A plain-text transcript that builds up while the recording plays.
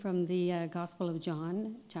From the Gospel of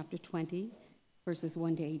John, chapter 20, verses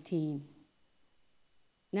 1 to 18.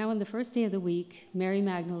 Now on the first day of the week, Mary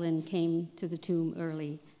Magdalene came to the tomb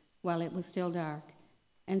early, while it was still dark,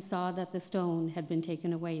 and saw that the stone had been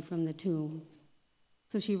taken away from the tomb.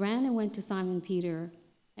 So she ran and went to Simon Peter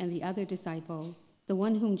and the other disciple, the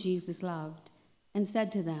one whom Jesus loved, and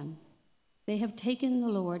said to them, "They have taken the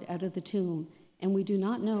Lord out of the tomb, and we do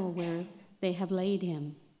not know where they have laid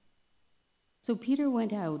him." So Peter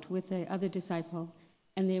went out with the other disciple,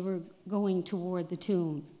 and they were going toward the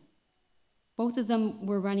tomb. Both of them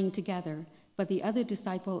were running together, but the other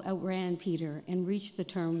disciple outran Peter and reached the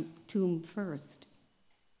tomb first.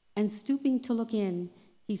 And stooping to look in,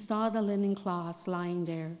 he saw the linen cloths lying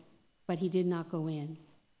there, but he did not go in.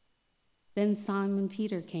 Then Simon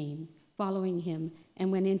Peter came, following him,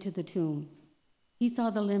 and went into the tomb. He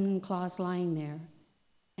saw the linen cloths lying there,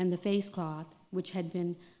 and the face cloth, which had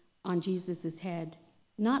been on Jesus' head,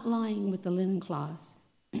 not lying with the linen cloths,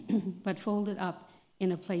 but folded up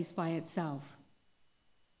in a place by itself.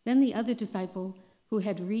 Then the other disciple, who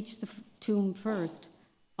had reached the tomb first,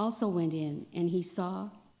 also went in, and he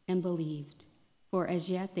saw and believed, for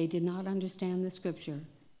as yet they did not understand the scripture,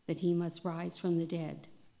 that he must rise from the dead.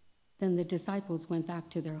 Then the disciples went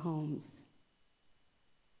back to their homes.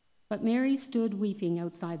 But Mary stood weeping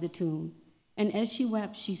outside the tomb, and as she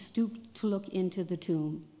wept, she stooped to look into the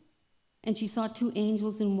tomb. And she saw two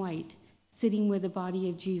angels in white sitting where the body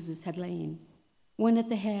of Jesus had lain, one at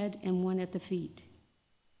the head and one at the feet.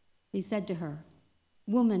 They said to her,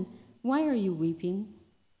 "Woman, why are you weeping?"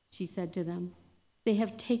 She said to them, "They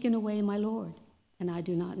have taken away my Lord, and I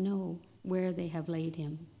do not know where they have laid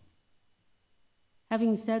him."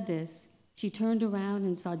 Having said this, she turned around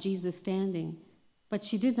and saw Jesus standing, but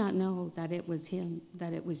she did not know that it was him,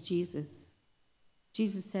 that it was Jesus.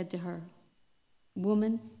 Jesus said to her,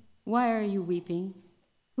 "Woman, why are you weeping?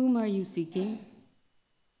 Whom are you seeking?"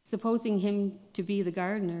 Supposing him to be the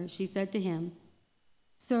gardener, she said to him,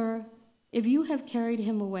 "Sir, if you have carried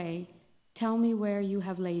him away, tell me where you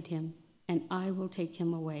have laid him, and I will take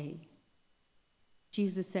him away."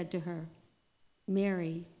 Jesus said to her,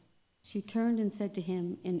 "Mary." She turned and said to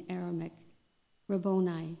him in Aramaic,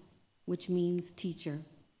 "Rabboni," which means teacher.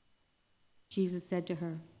 Jesus said to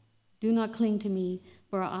her, "Do not cling to me,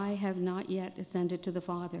 for I have not yet ascended to the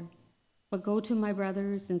Father. But go to my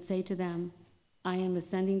brothers and say to them, I am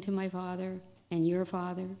ascending to my Father and your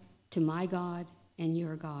Father, to my God and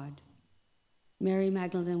your God." Mary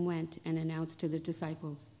Magdalene went and announced to the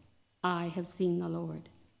disciples, "I have seen the Lord,"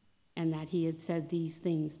 and that he had said these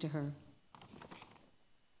things to her.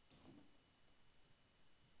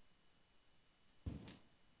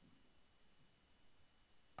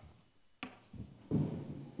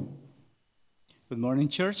 Good morning,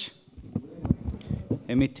 church.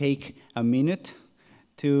 Let me take a minute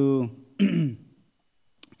to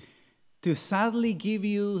sadly give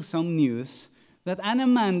you some news that Anna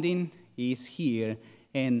Mandin is here,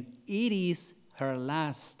 and it is her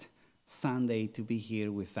last Sunday to be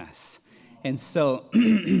here with us. And so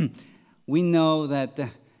we know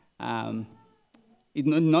that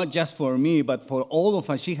not just for me, but for all of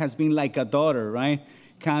us, she has been like a daughter, right?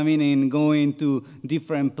 Coming and going to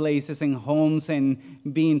different places and homes and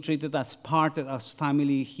being treated as part of us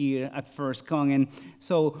family here at First Con. And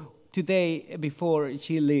so today, before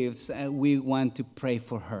she leaves, we want to pray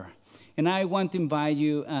for her. And I want to invite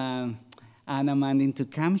you, Anna Mandin, to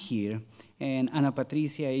come here. And Ana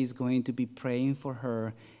Patricia is going to be praying for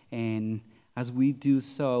her. And as we do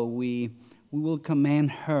so, we will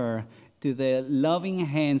commend her to the loving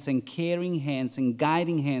hands and caring hands and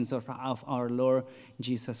guiding hands of our Lord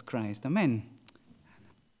Jesus Christ. Amen.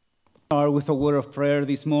 Start with a word of prayer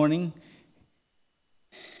this morning.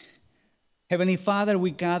 Heavenly Father,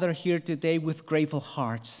 we gather here today with grateful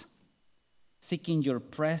hearts, seeking your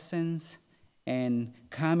presence and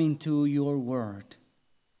coming to your word.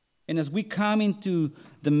 And as we come into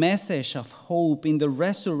the message of hope in the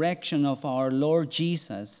resurrection of our Lord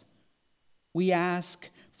Jesus, we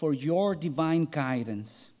ask for your divine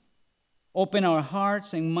guidance. Open our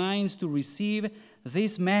hearts and minds to receive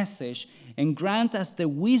this message and grant us the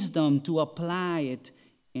wisdom to apply it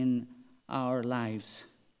in our lives.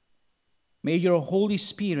 May your Holy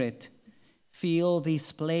Spirit fill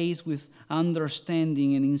this place with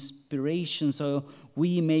understanding and inspiration so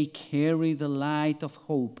we may carry the light of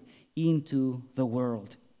hope into the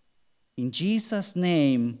world. In Jesus'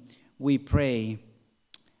 name we pray.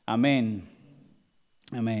 Amen.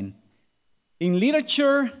 Amen. In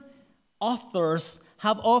literature, authors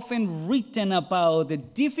have often written about the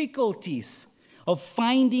difficulties of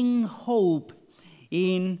finding hope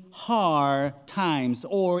in hard times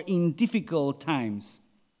or in difficult times.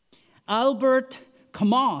 Albert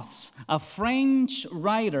Camus, a French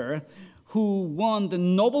writer who won the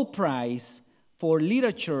Nobel Prize for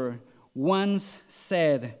Literature, once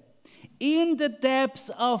said, "In the depths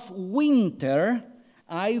of winter,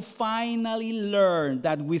 I finally learned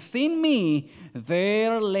that within me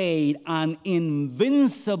there lay an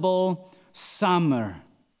invincible summer."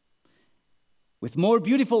 With more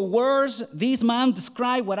beautiful words, this man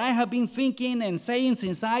described what I have been thinking and saying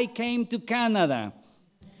since I came to Canada.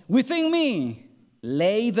 Within me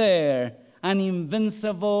lay there an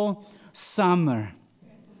invincible summer.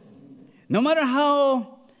 No matter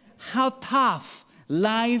how tough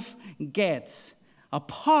life gets, a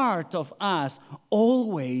part of us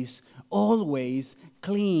always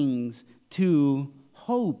clings to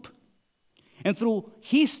hope. And through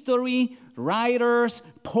history, writers,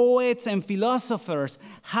 poets, and philosophers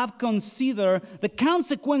have considered the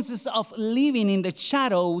consequences of living in the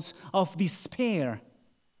shadows of despair.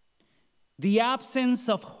 The absence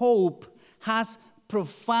of hope has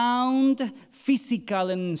profound physical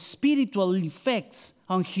and spiritual effects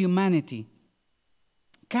on humanity,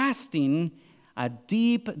 casting a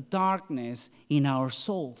deep darkness in our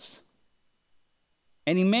souls.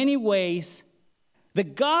 And in many ways, the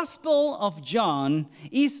Gospel of John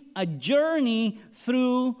is a journey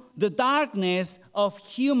through the darkness of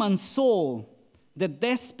human soul, the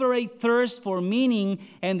desperate thirst for meaning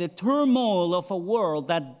and the turmoil of a world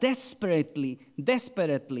that desperately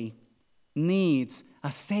needs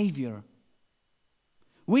a Savior.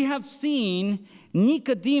 We have seen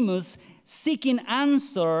Nicodemus seeking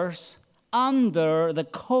answers under the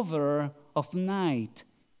cover of night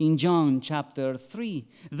in John chapter 3.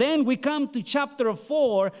 Then we come to chapter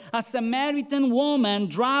 4, a Samaritan woman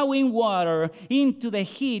drawing water into the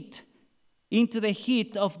heat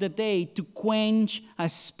of the day to quench a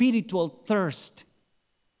spiritual thirst.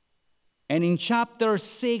 And in chapter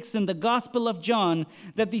 6 in the Gospel of John,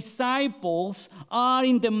 the disciples are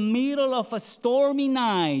in the middle of a stormy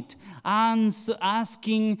night and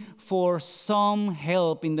asking for some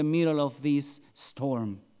help in the middle of this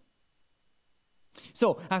storm.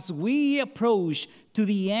 So, as we approach to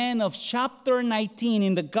the end of chapter 19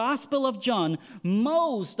 in the Gospel of John,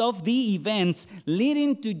 most of the events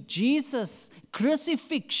leading to Jesus'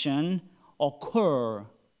 crucifixion occur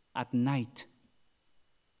at night.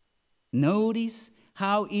 Notice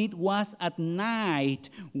how it was at night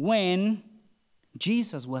when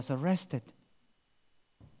Jesus was arrested,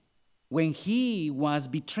 when he was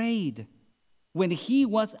betrayed, when he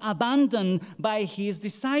was abandoned by his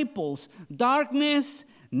disciples. Darkness,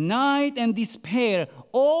 night, and despair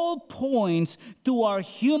all points to our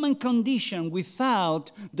human condition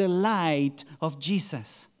without the light of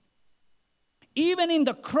Jesus. Even in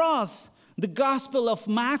the cross, the Gospel of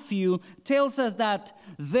Matthew tells us that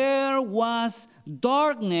there was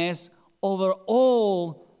darkness over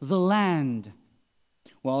all the land.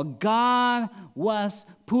 While God was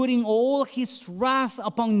putting all his wrath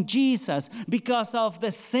upon Jesus because of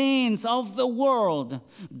the sins of the world,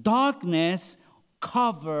 darkness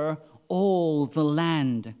covered all the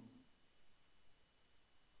land.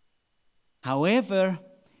 However,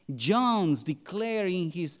 John's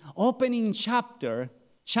declaring his opening chapter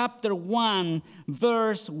 1,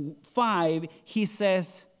 verse 5, he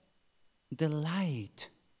says, "The light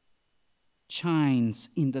shines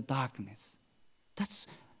in the darkness." That's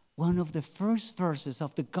one of the first verses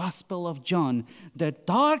of the Gospel of John. The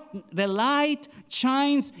light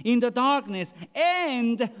shines in the darkness,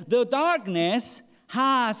 and the darkness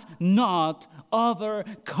has not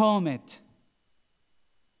overcome it.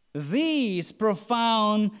 This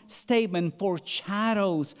profound statement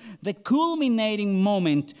foreshadows the culminating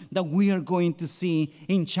moment that we are going to see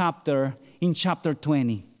in chapter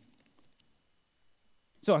 20.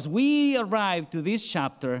 So as we arrive to this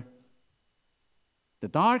chapter, the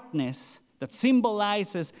darkness that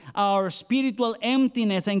symbolizes our spiritual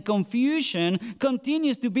emptiness and confusion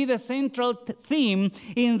continues to be the central theme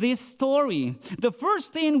in this story. The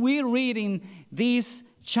first thing we read in this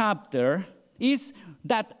chapter is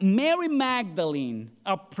that Mary Magdalene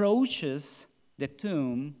approaches the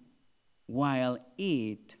tomb while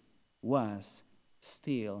it was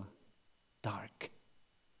still dark.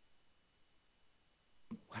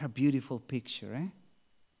 What a beautiful picture, eh?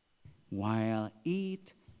 While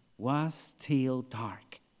it was still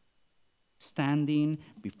dark, standing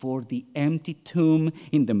before the empty tomb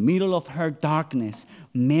in the middle of her darkness,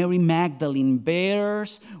 Mary Magdalene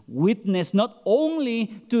bears witness not only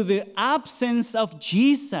to the absence of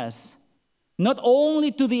Jesus, not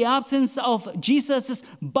only to the absence of Jesus'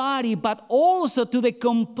 body, but also to the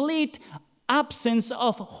complete absence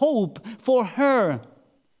of hope for her.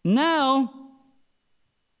 Now,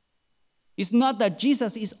 It's not that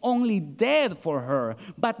Jesus is only dead for her,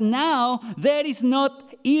 but now there is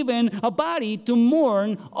not even a body to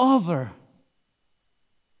mourn over.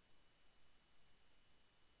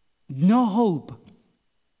 No hope.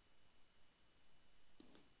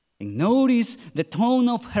 And notice the tone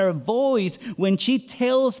of her voice when she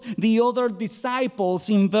tells the other disciples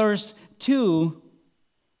in verse 2,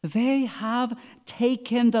 they have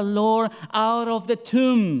taken the Lord out of the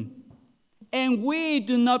tomb, and we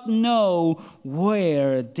do not know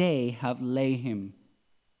where they have laid him.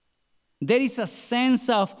 There is a sense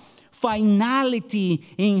of finality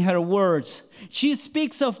in her words. She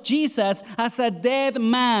speaks of Jesus as a dead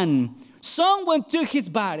man. Someone took his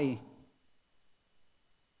body.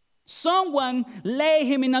 Someone lay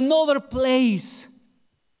him in another place.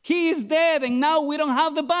 He is dead, and now we don't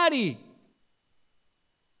have the body.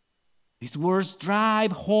 These words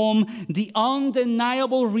drive home the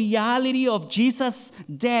undeniable reality of Jesus'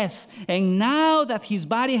 death. And now that his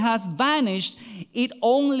body has vanished, it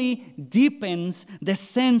only deepens the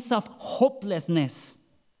sense of hopelessness.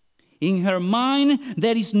 In her mind,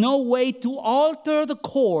 there is no way to alter the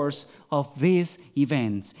course of these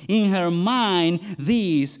events. In her mind,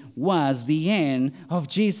 this was the end of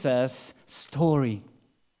Jesus' story.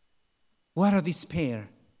 What a despair.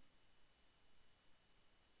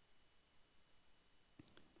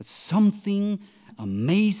 But something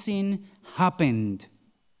amazing happened.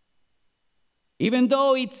 Even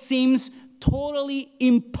though it seems totally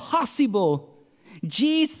impossible,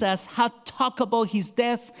 Jesus had talked about his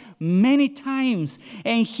death many times,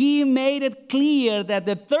 and he made it clear that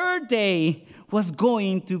the third day was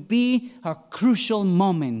going to be a crucial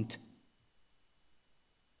moment.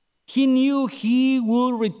 He knew he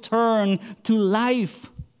would return to life,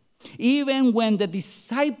 even when the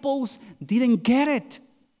disciples didn't get it.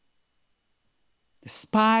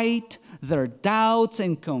 Despite their doubts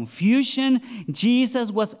and confusion,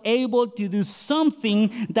 Jesus was able to do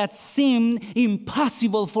something that seemed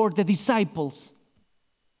impossible for the disciples.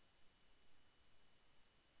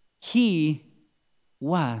 He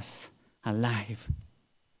was alive.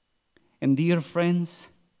 And dear friends,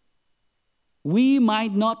 we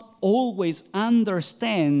might not always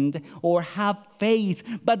understand or have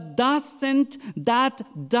faith, but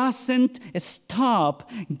that doesn't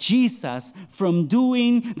stop Jesus from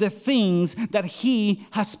doing the things that he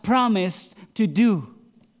has promised to do.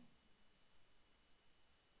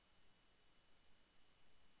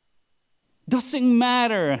 Doesn't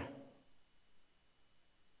matter.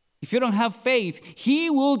 If you don't have faith,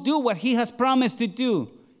 he will do what he has promised to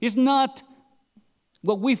do. It's not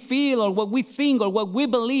what we feel or what we think or what we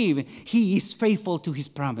believe. He is faithful to his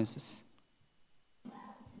promises.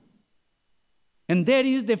 And there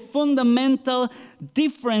is the fundamental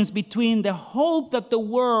difference between the hope that the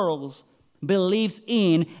world believes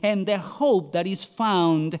in and the hope that is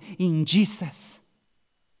found in Jesus.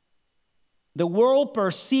 The world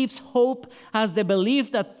perceives hope as the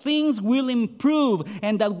belief that things will improve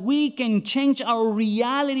and that we can change our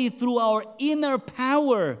reality through our inner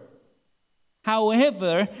power.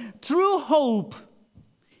 However, true hope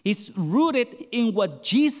is rooted in what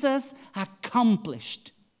Jesus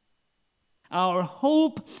accomplished. Our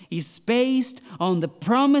hope is based on the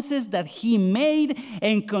promises that he made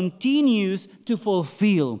and continues to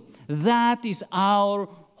fulfill. That is our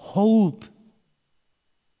hope.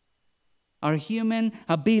 Our human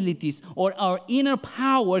abilities or our inner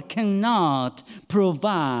power cannot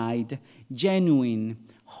provide genuine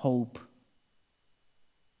hope.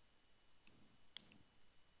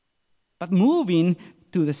 But moving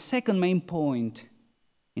to the second main point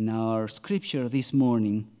in our scripture this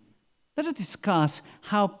morning, let us discuss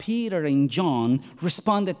how Peter and John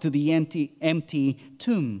responded to the empty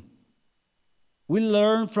tomb. We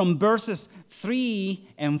learn from verses 3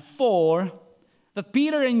 and 4 that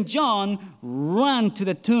Peter and John ran to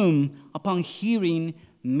the tomb upon hearing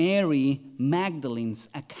Mary Magdalene's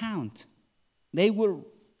account. They were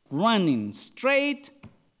running straight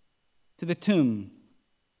to the tomb.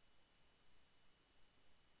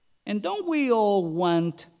 And don't we all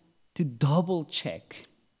want to double check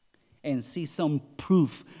and see some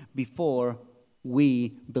proof before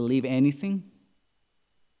we believe anything?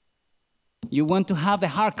 You want to have the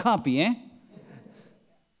hard copy, eh?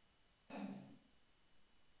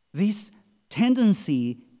 This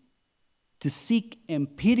tendency to seek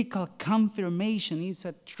empirical confirmation is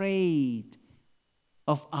a trait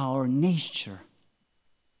of our nature,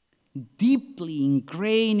 deeply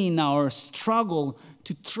ingrained in our struggle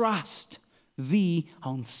to trust the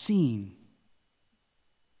unseen.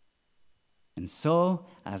 And so,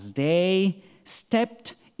 as they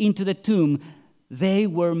stepped into the tomb, they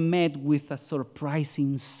were met with a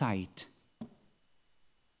surprising sight.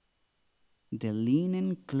 the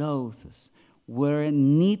linen clothes were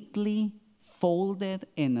neatly folded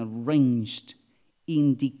and arranged,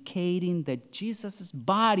 indicating that Jesus'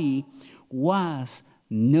 body was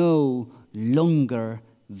no longer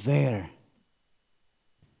there.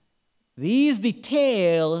 These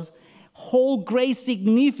details hold great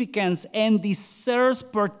significance and deserves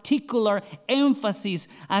particular emphasis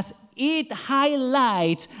as it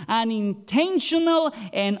highlights an intentional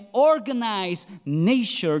and organized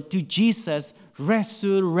nature to Jesus'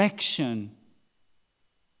 resurrection.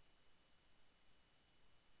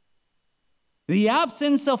 The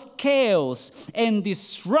absence of chaos and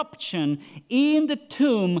disruption in the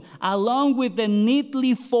tomb, along with the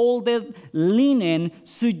neatly folded linen,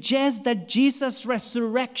 suggests that Jesus'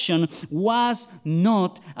 resurrection was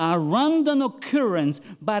not a random occurrence,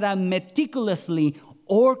 but a meticulously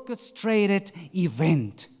orchestrated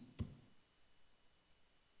event.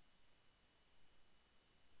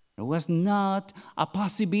 There was not a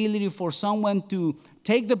possibility for someone to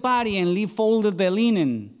take the body and leave folded the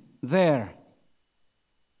linen there.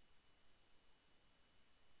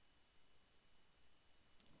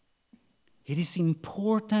 It is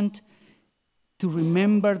important to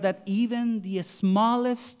remember that even the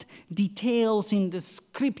smallest details in the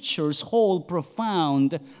scriptures hold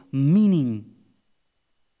profound meaning.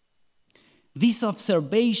 This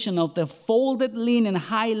observation of the folded linen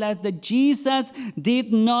highlights that Jesus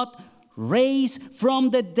did not raise from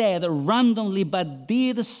the dead randomly, but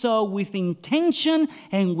did so with intention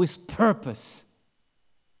and with purpose.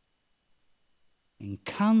 And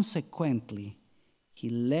consequently, he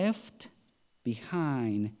left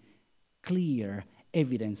behind clear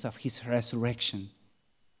evidence of his resurrection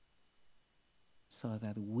so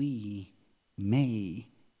that we may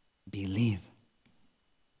believe.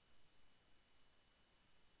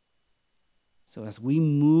 So as we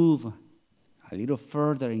move a little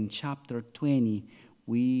further in chapter 20,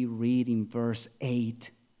 we read in verse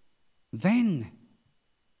 8, then,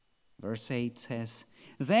 verse 8 says,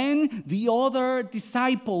 then the other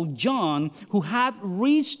disciple, John, who had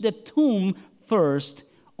reached the tomb first,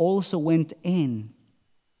 also went in,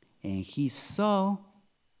 and he saw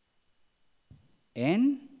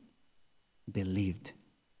and believed.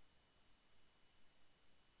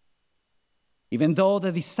 Even though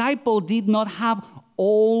the disciple did not have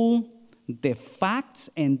all the facts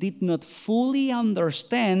and did not fully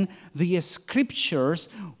understand the scriptures,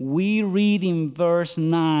 we read in verse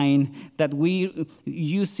 9 that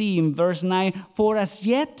you see in verse 9, for as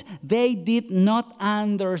yet they did not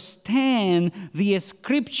understand the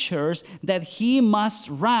scriptures that he must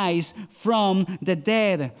rise from the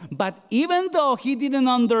dead. But even though he didn't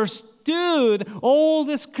understand all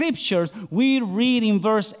the scriptures, we read in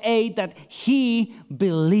verse 8 that he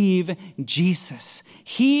believed Jesus.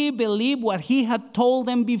 He believed what he had told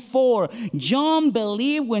them before. John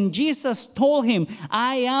believed when Jesus told him,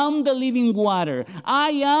 I am the living water. I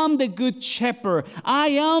am the good shepherd. I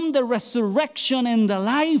am the resurrection and the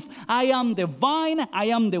life. I am the vine. I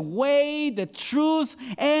am the way, the truth,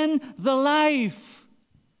 and the life.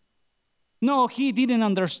 No, he didn't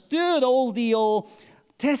understand all the Old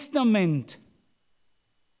Testament.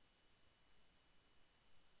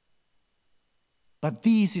 But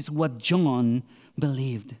this is what John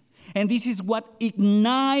believed. And this is what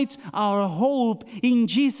ignites our hope in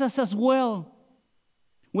Jesus as well.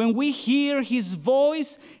 When we hear his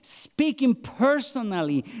voice speaking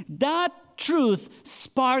personally, that truth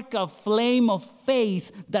sparks a flame of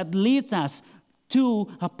faith that leads us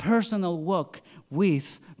to a personal walk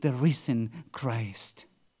with the risen Christ.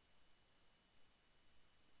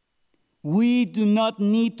 We do not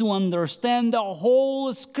need to understand the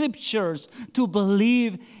whole scriptures to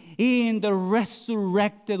believe in the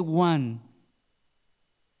resurrected one.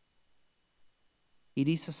 It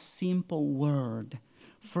is a simple word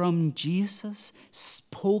from Jesus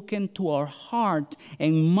spoken to our heart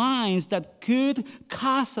and minds that could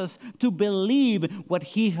cause us to believe what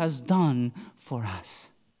he has done for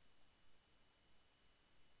us.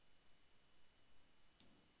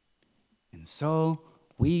 And so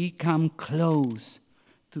we come close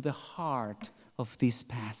to the heart of this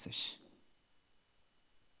passage.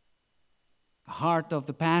 The heart of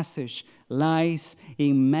the passage lies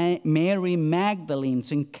in Mary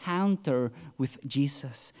Magdalene's encounter with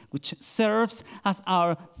Jesus, which serves as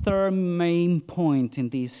our third main point in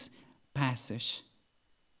this passage.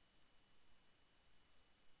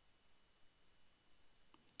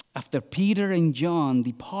 After Peter and John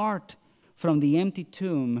depart from the empty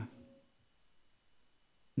tomb,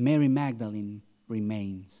 Mary Magdalene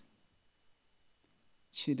remains.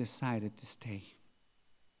 She decided to stay.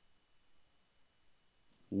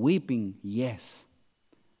 Weeping, yes,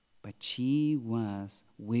 but she was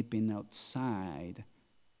weeping outside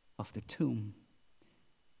of the tomb.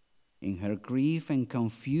 In her grief and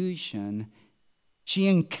confusion, she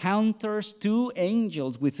encounters two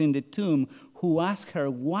angels within the tomb who ask her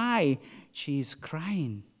why she is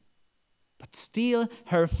crying. But still,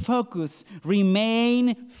 her focus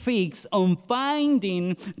remains fixed on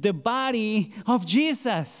finding the body of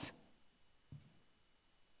Jesus.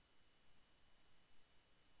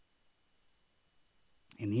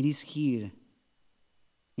 And it is here,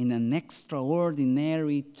 in an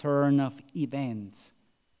extraordinary turn of events,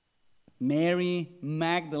 Mary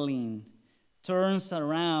Magdalene turns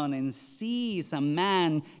around and sees a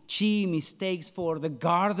man she mistakes for the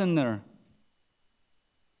gardener.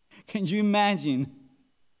 Can you imagine?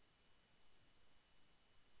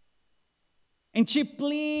 And she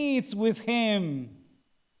pleads with him,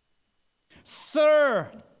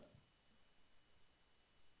 "Sir,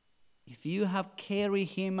 if you have carried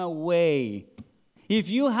him away,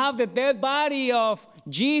 if you have the dead body of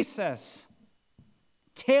Jesus,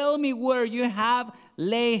 tell me where you have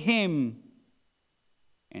laid him,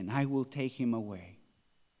 and I will take him away."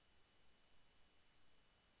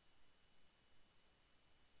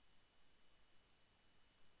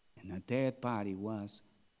 And a dead body was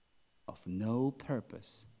of no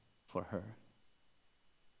purpose for her.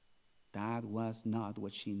 That was not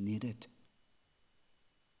what she needed.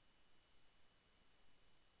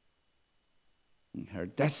 In her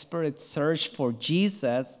desperate search for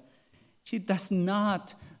Jesus, she does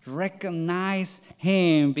not recognize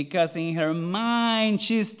him because in her mind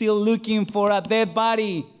she's still looking for a dead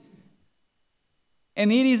body.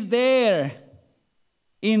 And it is there,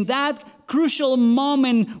 in that crucial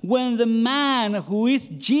moment, when the man who is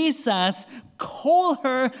Jesus called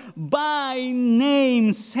her by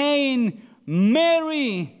name, saying,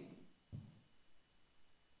 "Mary."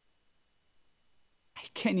 I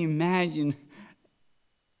can imagine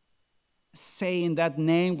saying that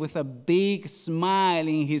name with a big smile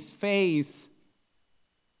in his face.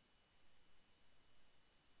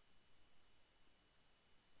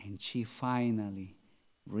 And she finally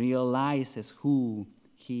realizes who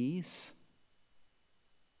he is.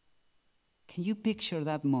 Can you picture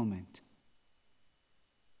that moment?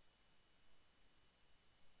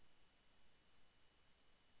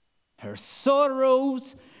 Her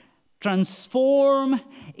sorrows transform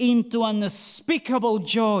into unspeakable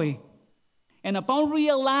joy. And upon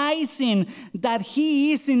realizing that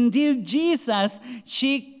he is indeed Jesus,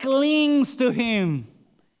 she clings to him.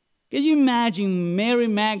 Can you imagine Mary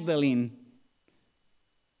Magdalene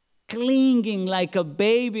clinging like a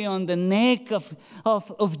baby on the neck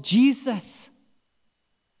of Jesus?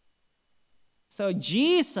 So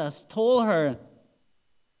Jesus told her,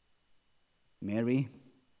 "Mary,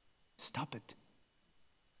 stop it.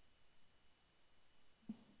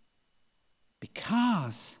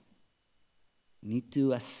 Because you need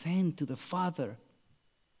to ascend to the Father."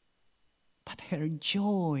 But her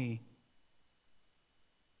joy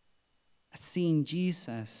at seeing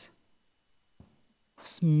Jesus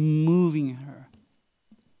was moving her.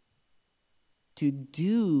 To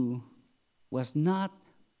do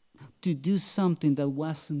something that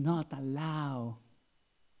was not allowed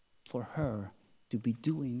for her to be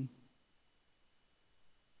doing.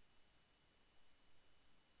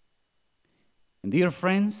 And dear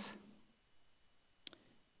friends,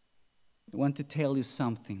 I want to tell you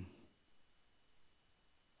something.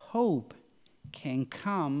 Hope can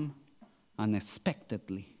come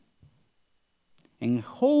unexpectedly. And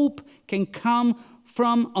hope can come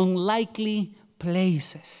from unlikely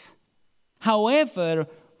places. However,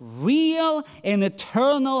 real and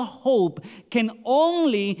eternal hope can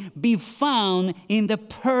only be found in the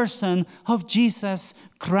person of Jesus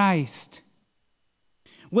Christ.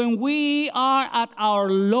 When we are at our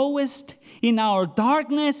lowest, in our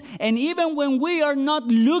darkness, and even when we are not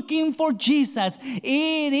looking for Jesus,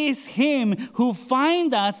 it is Him who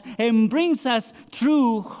finds us and brings us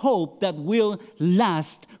true hope that will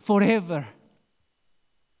last forever.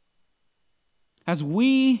 As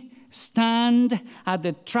we stand at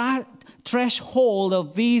the threshold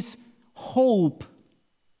of this hope,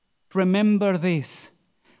 remember this: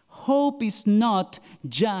 hope is not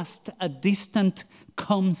just a distant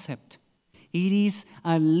concept. It is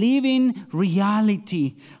a living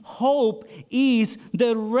reality. Hope is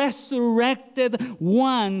the resurrected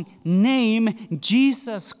one named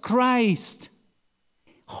Jesus Christ.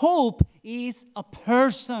 Hope is a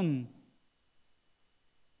person.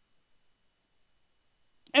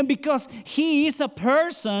 And because He is a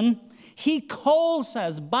person, He calls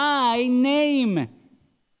us by name.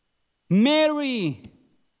 Mary,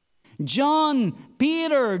 John,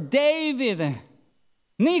 Peter, David,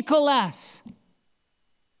 Nicholas,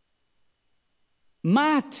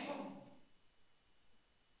 Matt,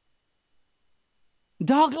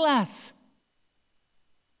 Douglas.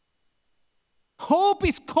 Hope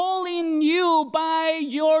is calling you by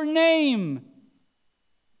your name.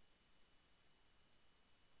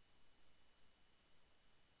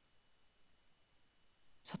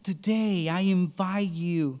 So today I invite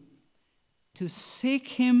you to seek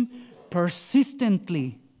Him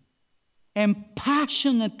persistently and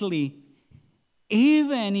passionately,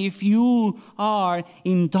 even if you are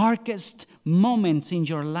in darkest moments in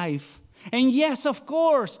your life. And yes, of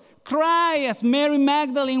course, cry as Mary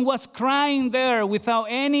Magdalene was crying there without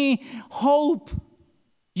any hope.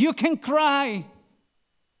 You can cry.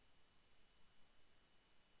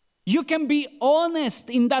 You can be honest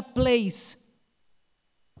in that place.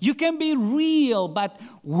 You can be real, but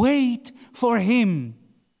wait for Him.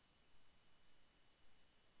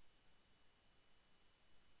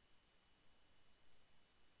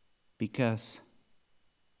 Because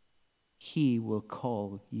He will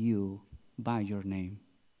call you by your name.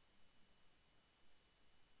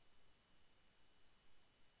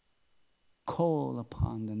 Call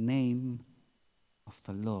upon the name of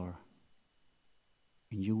the Lord,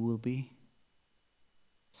 and you will be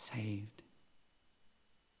saved.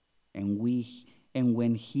 And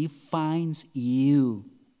when He finds you,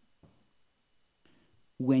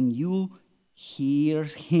 when you hear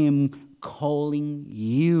Him calling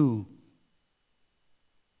you,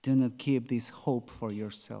 do not keep this hope for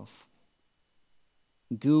yourself.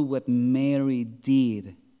 Do what Mary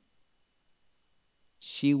did.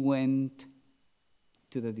 She went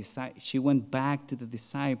back to the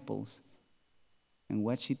disciples. And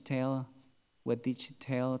what did she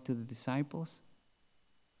tell to the disciples?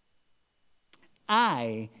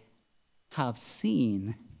 I have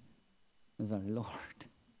seen the Lord.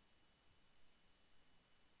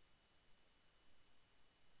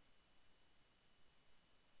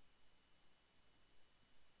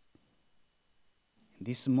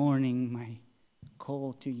 This morning, my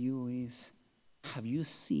call to you is, have you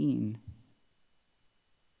seen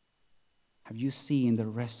the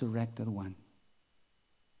resurrected one?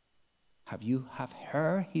 Have you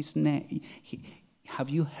heard His name? Have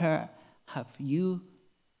you heard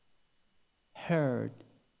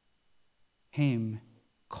Him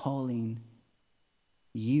calling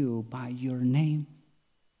you by your name?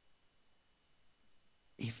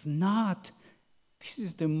 If not, this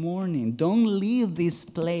is the morning. Don't leave this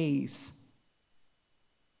place.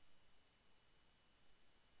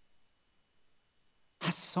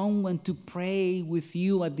 Ask someone to pray with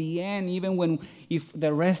you at the end, even if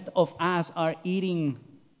the rest of us are eating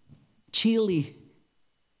chili.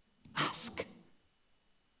 Ask.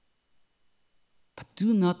 But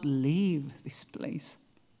do not leave this place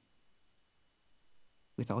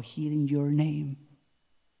without hearing your name.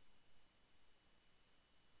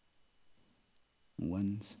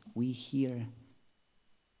 Once we hear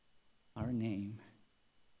our name,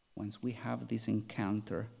 once we have this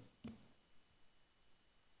encounter,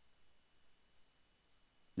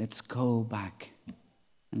 let's go back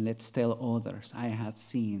and let's tell others, I have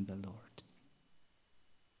seen the Lord.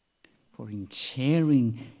 For in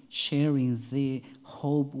sharing the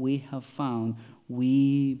hope we have found,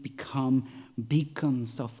 we become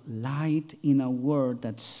beacons of light in a world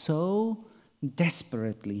that so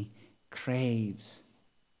desperately craves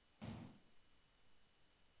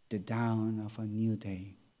the dawn of a new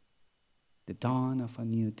day. The dawn of a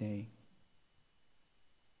new day.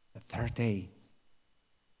 The third day.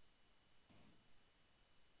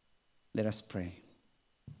 Let us pray.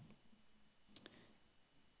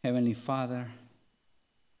 Heavenly Father,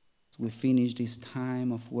 as we finish this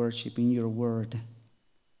time of worship in your word,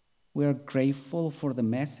 we are grateful for the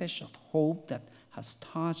message of hope that has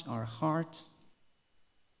touched our hearts.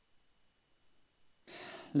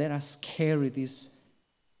 Let us carry this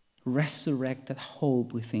resurrected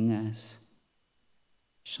hope within us,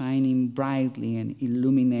 shining brightly and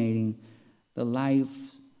illuminating the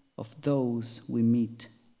life of those we meet.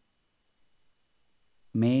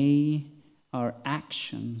 May our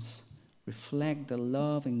actions reflect the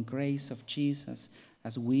love and grace of Jesus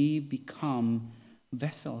as we become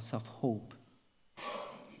vessels of hope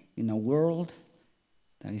in a world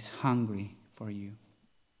that is hungry for you.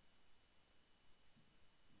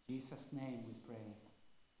 In Jesus' name we pray.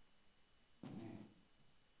 Amen.